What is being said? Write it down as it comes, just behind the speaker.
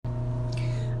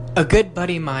a good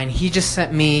buddy of mine, he just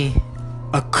sent me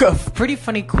a pretty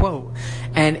funny quote,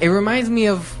 and it reminds me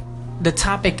of the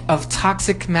topic of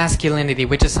toxic masculinity,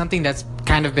 which is something that's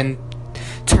kind of been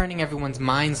turning everyone's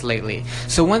minds lately.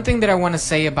 So one thing that I want to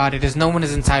say about it is no one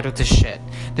is entitled to shit.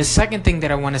 The second thing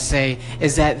that I want to say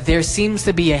is that there seems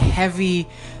to be a heavy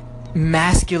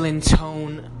masculine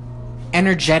tone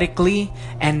energetically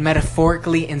and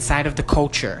metaphorically inside of the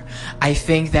culture. I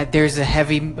think that there's a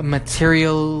heavy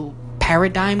material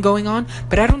paradigm going on,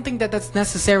 but I don't think that that's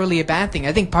necessarily a bad thing.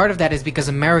 I think part of that is because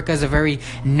America is a very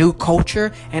new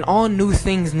culture, and all new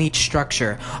things need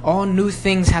structure. All new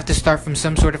things have to start from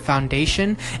some sort of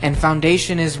foundation, and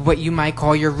foundation is what you might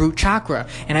call your root chakra.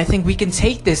 And I think we can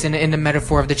take this in the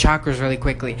metaphor of the chakras really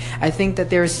quickly. I think that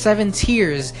there are 7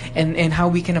 tiers in how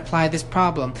we can apply this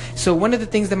problem. So one of the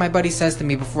things that my buddy says to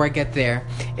me before I get there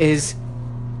is,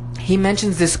 he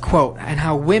mentions this quote and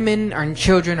how women and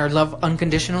children are loved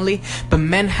unconditionally, but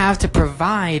men have to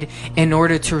provide in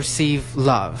order to receive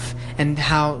love, and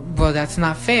how, well, that's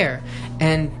not fair.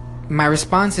 And my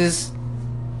response is,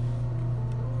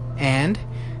 and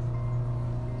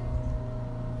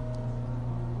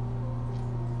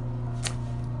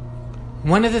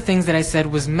one of the things that I said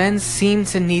was men seem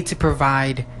to need to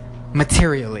provide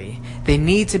materially. They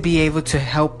need to be able to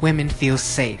help women feel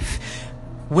safe.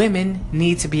 Women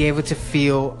need to be able to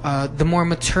feel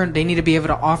they need to be able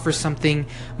to offer something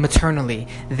maternally.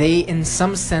 They, in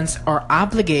some sense, are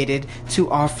obligated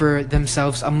to offer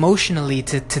themselves emotionally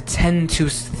to tend to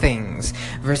things,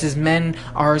 versus men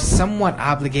are somewhat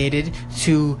obligated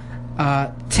to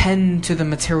tend to the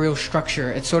material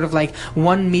structure. It's sort of like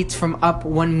one meets from up,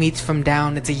 one meets from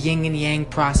down. It's a yin and yang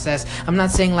process. I'm not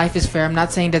saying life is fair. I'm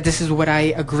not saying that this is what I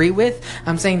agree with.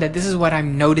 I'm saying that this is what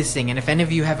I'm noticing. And if any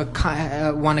of you have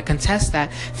want to contest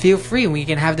that, feel free. We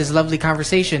can have this lovely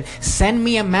conversation. Send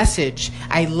me a message.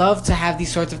 I love to have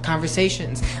these sorts of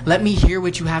conversations. Let me hear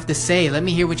what you have to say. Let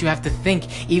me hear what you have to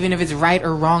think. Even if it's right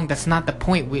or wrong, that's not the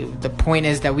point. The point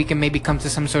is that we can maybe come to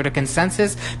some sort of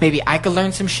consensus. Maybe I could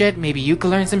learn some shit. Maybe you could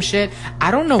learn some shit.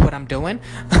 I don't know what I'm doing.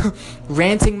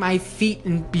 Ranting my feet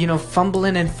and,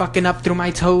 fumbling and fucking up through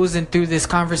my toes and through this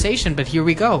conversation, but here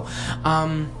we go.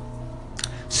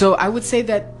 So I would say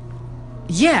that,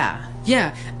 yeah,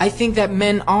 I think that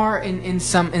men are in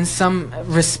some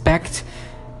respect,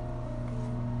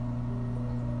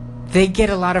 they get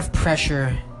a lot of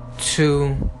pressure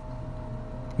to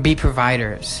be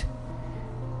providers.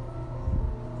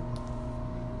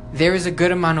 There is a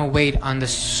good amount of weight on the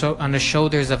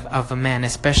shoulders of a man,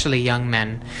 especially young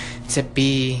men, to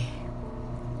be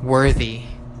worthy.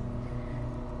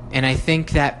 And I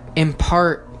think that in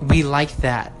part we like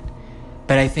that,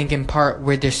 but I think in part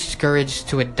we're discouraged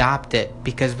to adopt it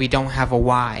because we don't have a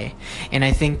why. And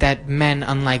I think that men,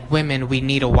 unlike women, we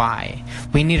need a why.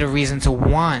 We need a reason to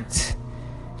want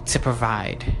to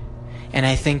provide. And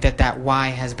I think that why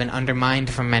has been undermined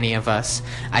for many of us.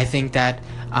 I think that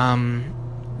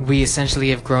we essentially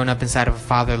have grown up inside of a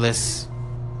fatherless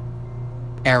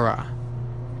era.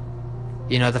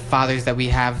 The fathers that we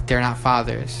have, they're not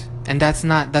fathers. And that's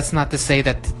not to say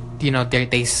that,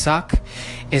 they suck.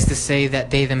 Is to say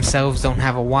that they themselves don't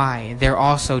have a why. They're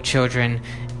also children,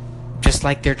 just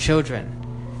like they're children.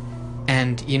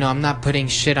 And, I'm not putting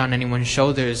shit on anyone's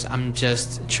shoulders. I'm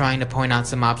just trying to point out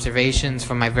some observations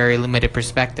from my very limited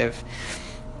perspective.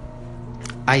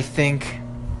 I think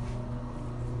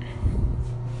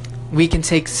we can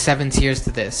take 7 tiers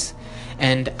to this.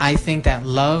 And I think that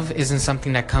love isn't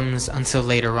something that comes until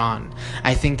later on.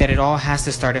 I think that it all has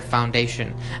to start at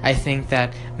foundation. I think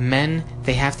that men,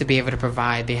 they have to be able to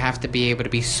provide. They have to be able to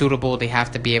be suitable. They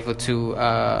have to be able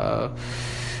to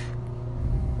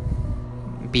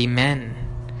be men.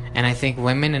 And I think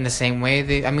women in the same way,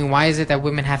 why is it that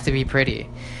women have to be pretty?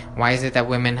 Why is it that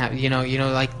women have,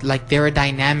 like there are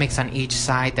dynamics on each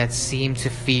side that seem to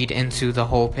feed into the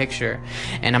whole picture.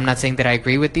 And I'm not saying that I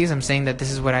agree with these. I'm saying that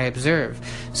this is what I observe.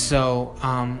 So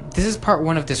this is part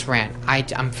 1 of this rant.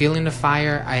 I'm feeling the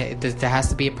fire. There has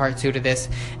to be a part 2 to this.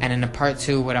 And in the part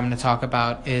 2, what I'm going to talk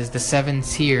about is the 7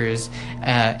 tiers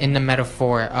in the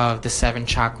metaphor of the 7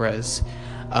 chakras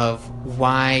of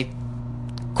why,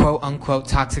 quote unquote,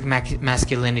 toxic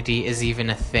masculinity is even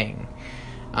a thing.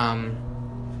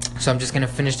 So I'm just going to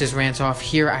finish this rant off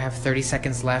here. I have 30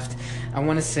 seconds left. I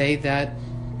want to say that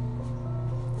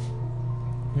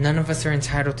none of us are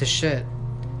entitled to shit.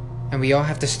 And we all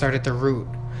have to start at the root.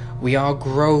 We all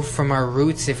grow from our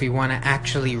roots if we want to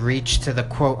actually reach to the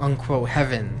quote-unquote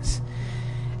heavens.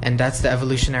 And that's the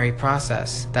evolutionary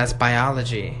process. That's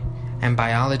biology. And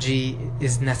biology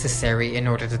is necessary in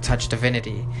order to touch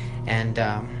divinity. And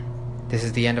this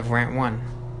is the end of rant 1.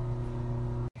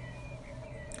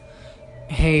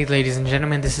 Hey, ladies and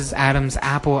gentlemen, this is Adam's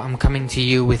Apple. I'm coming to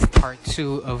you with part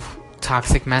 2 of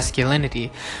toxic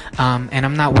masculinity, and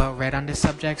I'm not well read on this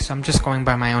subject, so I'm just going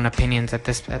by my own opinions at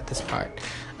this part,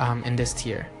 in this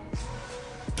tier.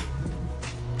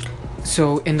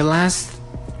 So in the last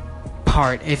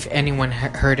part, if anyone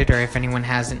heard it or if anyone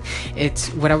hasn't,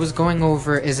 it's what I was going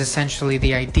over is essentially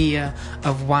the idea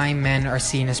of why men are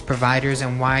seen as providers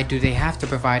and why do they have to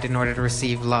provide in order to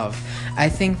receive love. I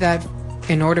think that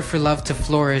in order for love to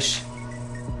flourish,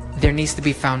 there needs to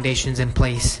be foundations in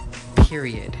place,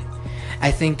 period. I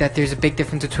think that there's a big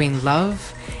difference between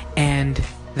love and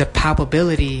the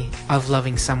palpability of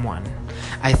loving someone.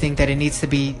 I think that it needs to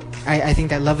be, I think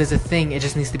that love is a thing, it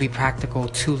just needs to be practical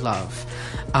to love.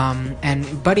 And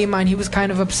a buddy of mine, he was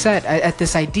kind of upset at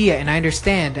this idea, and I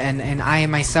understand, and I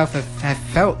myself have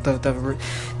felt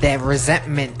the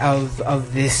resentment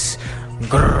of this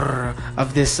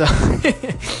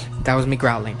that was me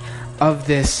growling, of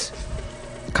this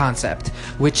concept,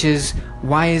 which is,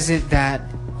 why is it that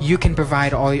you can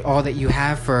provide all that you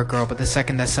have for a girl, but the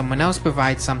second that someone else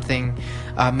provides something,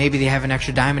 maybe they have an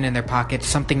extra diamond in their pocket,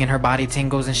 something in her body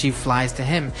tingles and she flies to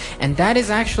him. And that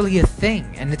is actually a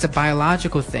thing, and it's a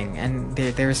biological thing, and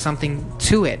there is something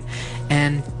to it.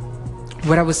 And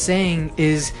what I was saying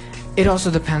is, it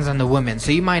also depends on the woman.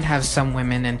 So you might have some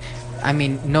women, and I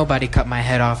mean, nobody cut my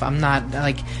head off. I'm not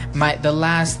like, the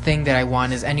last thing that I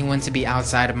want is anyone to be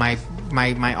outside of my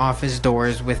office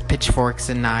doors with pitchforks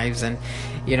and knives, and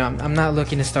I'm not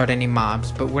looking to start any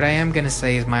mobs. But what I am going to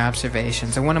say is my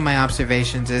observations, and one of my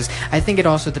observations is, I think it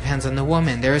also depends on the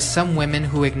woman. There are some women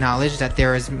who acknowledge that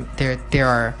there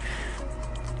are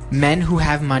men who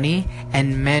have money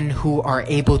and men who are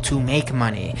able to make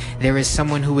money. There is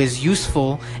someone who is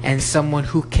useful and someone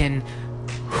who can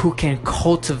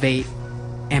cultivate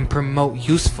and promote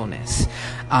usefulness.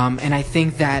 And I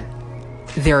think that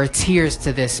there are tiers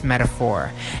to this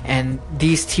metaphor, and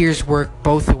these tiers work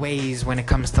both ways when it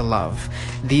comes to love.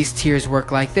 These tiers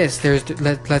work like this.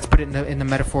 Let's put it in the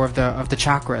metaphor of the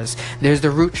chakras. There's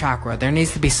the root chakra. There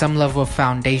needs to be some level of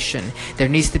foundation. There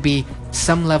needs to be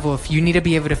some level of, you need to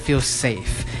be able to feel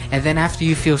safe, and then after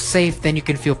you feel safe, then you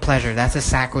can feel pleasure. That's a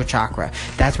sacral chakra.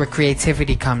 That's where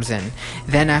creativity comes in.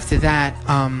 Then after that,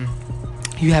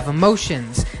 you have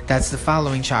emotions. That's the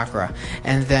following chakra.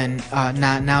 And then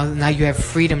now you have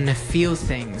freedom to feel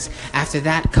things. After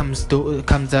that comes the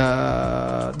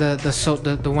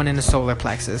one in the solar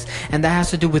plexus, and that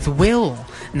has to do with will.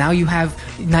 Now you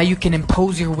can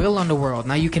impose your will on the world.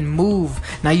 Now you can move.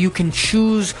 Now you can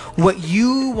choose what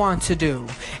you want to do.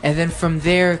 And then from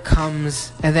there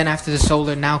comes, and then after the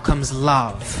solar, now comes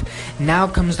love. Now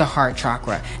comes the heart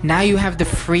chakra. Now you have the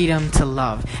freedom to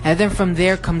love. And then from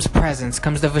there comes presence,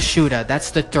 comes the Vishuddha.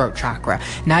 That's the throat chakra.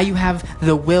 Now you have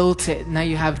the will,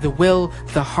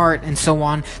 the heart, and so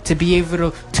on, to be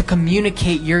able to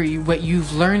communicate what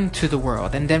you've learned to the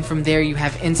world. And then from there you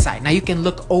have insight. Now you can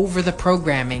look over the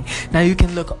programming. Now you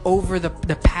can look over the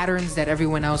patterns that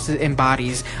everyone else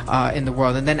embodies in the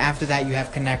world. And then after that you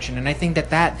have connection. And I think that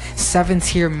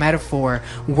 7-tier metaphor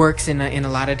works in a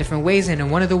lot of different ways.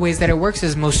 And one of the ways that it works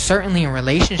is most certainly in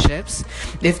relationships,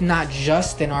 if not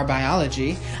just in our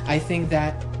biology. I think that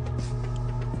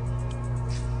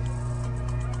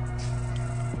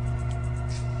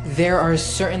there are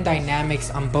certain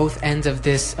dynamics on both ends of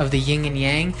the yin and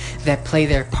yang that play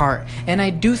their part. And I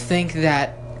do think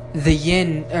that the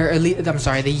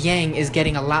the yang is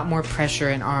getting a lot more pressure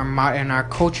in our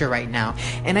culture right now.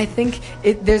 And I think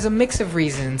there's a mix of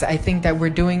reasons. I think that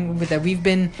we've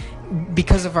been,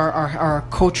 because of our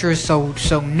culture is so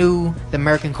new, the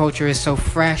American culture is so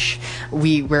fresh,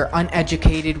 we're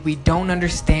uneducated, we don't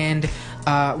understand,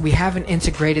 we haven't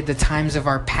integrated the times of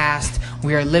our past.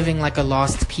 We are living like a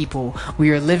lost people. We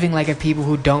are living like a people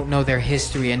who don't know their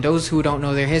history, and those who don't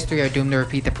know their history are doomed to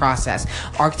repeat the process.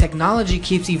 Our technology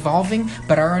keeps evolving,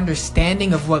 but our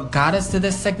understanding of what got us to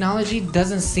this technology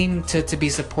doesn't seem to be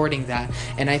supporting that.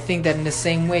 And I think that in the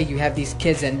same way, you have these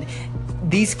kids, and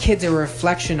these kids are a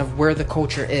reflection of where the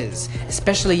culture is,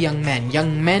 especially young men.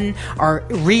 Young men are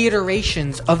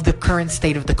reiterations of the current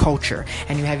state of the culture.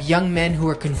 And you have young men who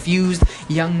are confused,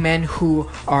 young men who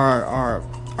are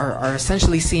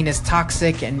essentially seen as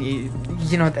toxic. And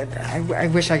I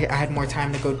wish I had more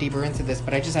time to go deeper into this,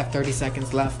 but I just have 30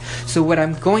 seconds left. So what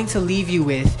I'm going to leave you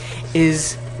with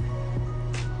is,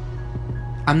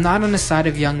 I'm not on the side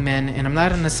of young men, and I'm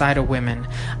not on the side of women.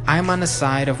 I'm on the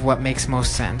side of what makes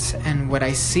most sense. And what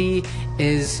I see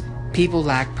is people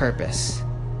lack purpose.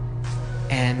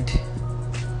 And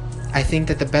I think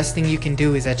that the best thing you can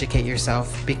do is educate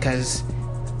yourself, because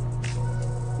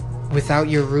without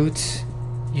your roots,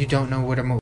 you don't know where to move.